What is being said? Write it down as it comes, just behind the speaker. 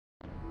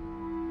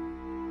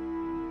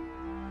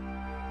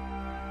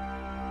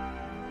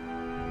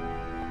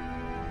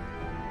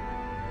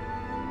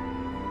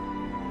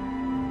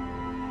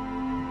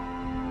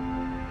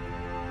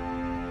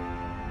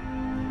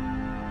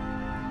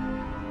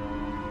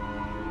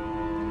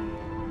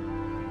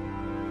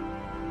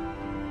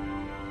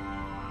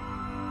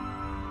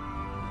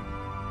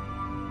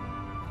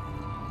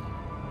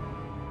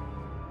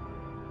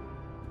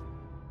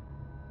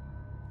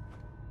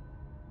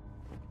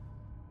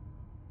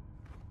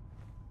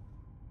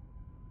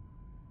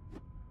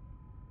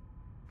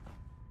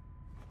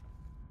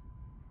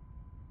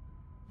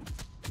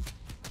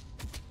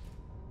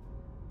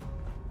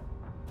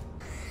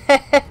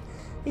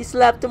He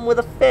slapped him with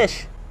a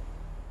fish.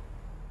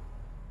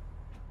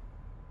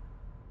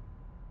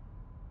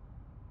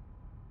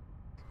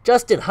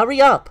 Justin, hurry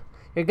up!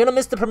 You're gonna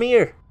miss the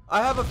premiere.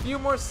 I have a few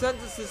more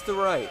sentences to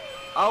write.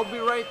 I'll be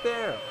right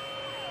there.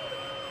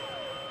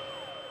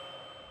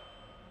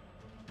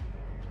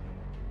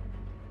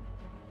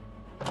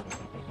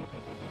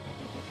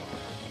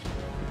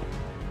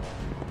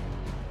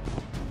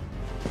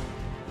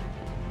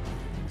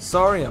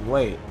 Sorry I'm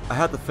late. I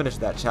had to finish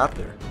that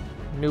chapter.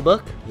 New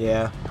book?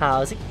 Yeah.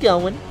 How's it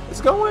going?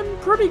 It's going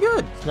pretty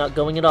good. It's not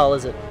going at all,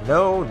 is it?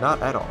 No,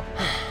 not at all.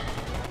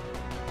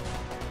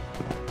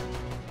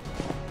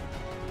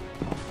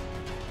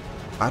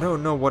 I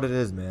don't know what it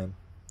is, man.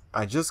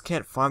 I just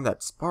can't find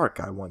that spark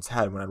I once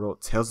had when I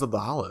wrote Tales of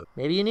the Hollow.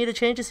 Maybe you need a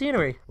change of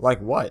scenery.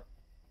 Like what?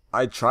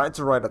 I tried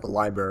to write at the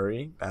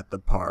library, at the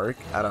park,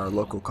 at our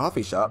local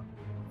coffee shop.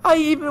 I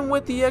even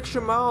went the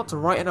extra mile to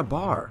write in a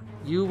bar.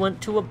 You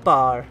went to a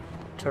bar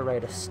to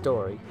write a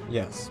story.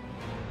 Yes.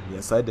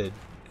 Yes, I did.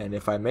 And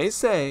if I may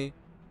say,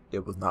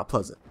 it was not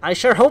pleasant. I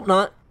sure hope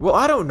not. Well,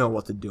 I don't know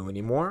what to do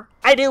anymore.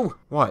 I do.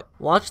 What?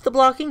 Watch The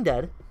Walking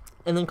Dead,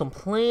 and then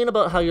complain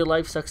about how your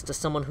life sucks to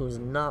someone who's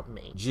not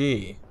me.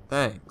 Gee,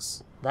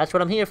 thanks. That's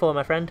what I'm here for,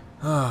 my friend.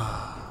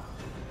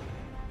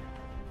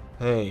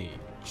 Hey,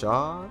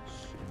 Josh,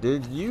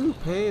 did you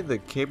pay the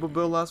cable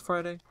bill last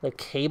Friday? The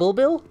cable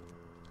bill?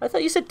 I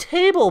thought you said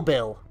table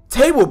bill.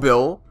 Table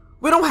bill?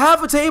 We don't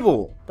have a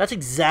table! That's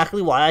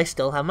exactly why I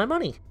still have my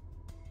money.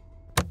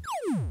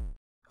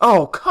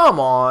 Oh, come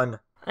on!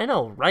 I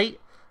know, right?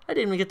 I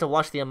didn't even get to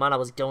watch the amount I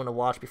was going to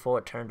watch before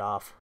it turned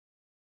off.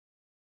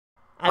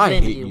 I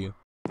blame hate you.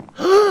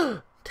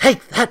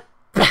 Take that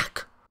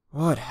back!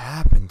 What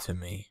happened to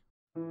me?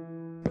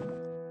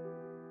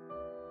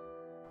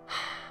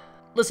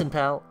 Listen,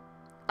 pal.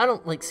 I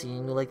don't like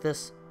seeing you like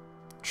this.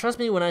 Trust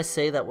me when I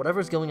say that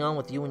whatever's going on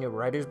with you and your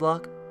writer's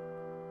block,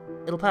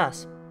 it'll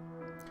pass.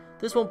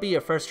 This won't be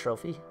your first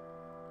trophy.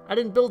 I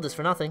didn't build this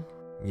for nothing.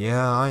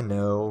 Yeah, I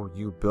know.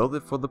 You built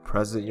it for the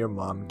present your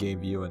mom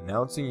gave you,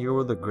 announcing you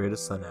were the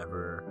greatest son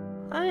ever.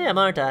 I am,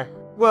 aren't I?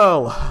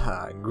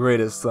 Well,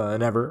 greatest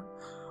son ever.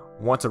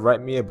 Want to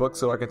write me a book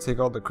so I can take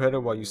all the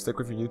credit while you stick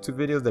with your YouTube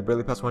videos that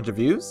barely pass 100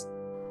 views?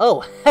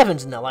 Oh,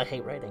 heavens no, I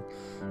hate writing.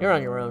 You're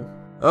on your own.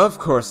 Of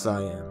course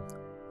I am.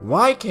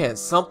 Why can't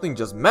something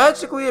just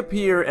magically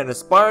appear and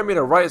inspire me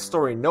to write a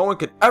story no one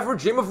could ever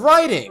dream of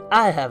writing?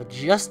 I have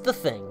just the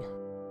thing.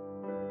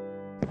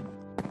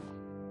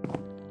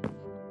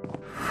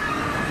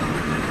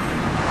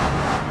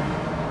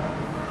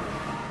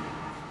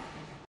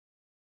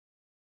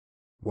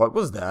 What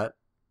was that?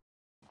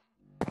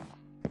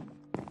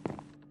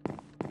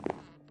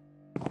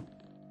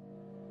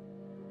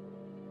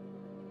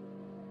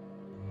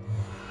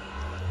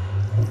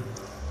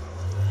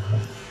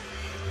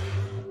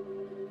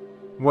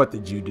 What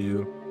did you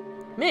do?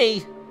 Me?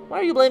 Why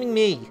are you blaming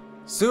me?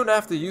 Soon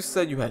after you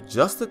said you had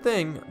just the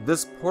thing,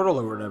 this portal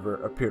or whatever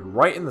appeared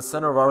right in the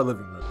center of our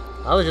living room.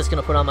 I was just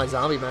gonna put on my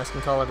zombie mask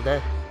and call it a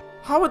day.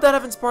 How would that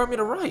have inspired me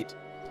to write?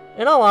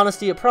 In all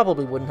honesty, it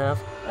probably wouldn't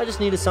have. I just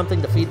needed something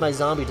to feed my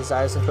zombie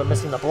desires since we're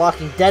missing The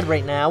Walking Dead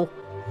right now.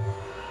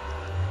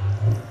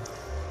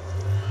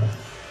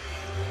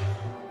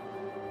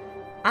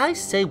 I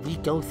say we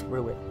go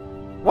through it.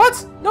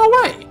 What? No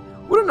way!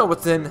 We don't know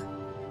what's in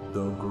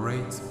the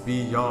great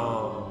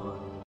beyond.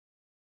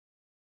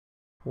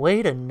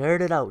 Way to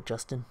nerd it out,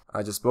 Justin.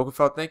 I just spoke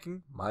without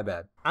thinking? My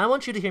bad. I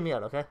want you to hear me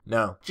out, okay?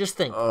 No. Just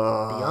think.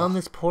 Beyond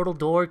this portal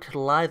door could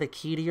lie the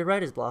key to your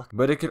writer's block.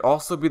 But it could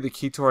also be the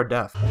key to our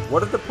death.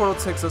 What if the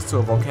portal takes us to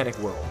a volcanic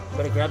world?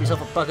 Better grab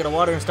yourself a bucket of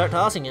water and start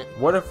tossing it.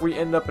 What if we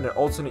end up in an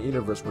alternate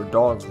universe where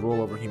dogs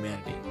rule over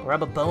humanity?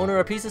 Grab a bone or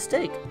a piece of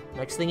steak.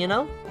 Next thing you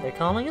know, they're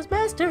calling us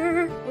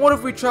master. What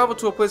if we travel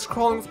to a place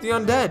crawling with the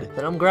undead?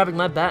 Then I'm grabbing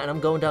my bat and I'm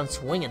going down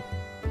swinging.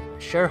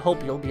 Sure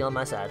hope you'll be on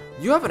my side.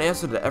 You have an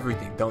answer to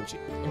everything, don't you?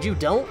 And you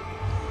don't?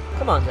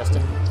 Come on,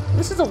 Justin.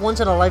 This is a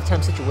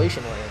once-in-a-lifetime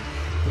situation we're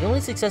in. The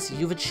only success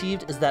you've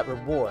achieved is that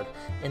reward,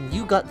 and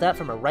you got that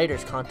from a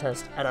writer's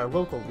contest at our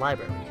local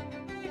library.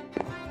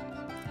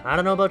 I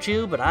don't know about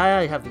you, but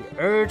I have the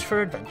urge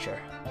for adventure.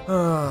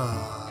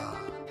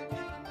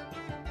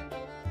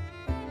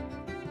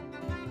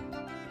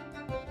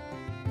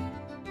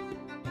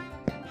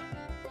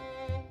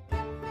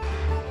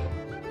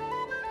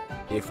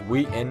 If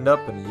we end up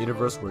in a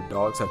universe where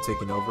dogs have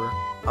taken over,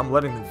 I'm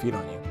letting them feed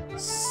on you.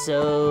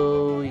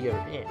 So you're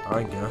in.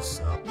 I guess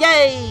so.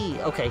 Yay!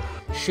 Okay,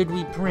 should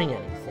we bring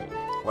anything?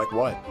 Like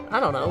what? I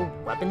don't know,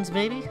 weapons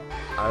maybe?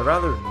 I'd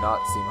rather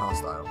not seem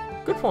hostile.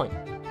 Good point.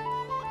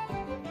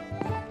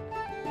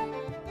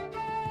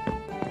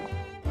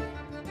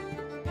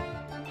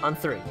 On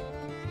 3.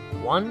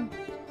 1,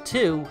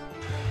 2,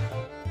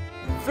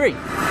 3.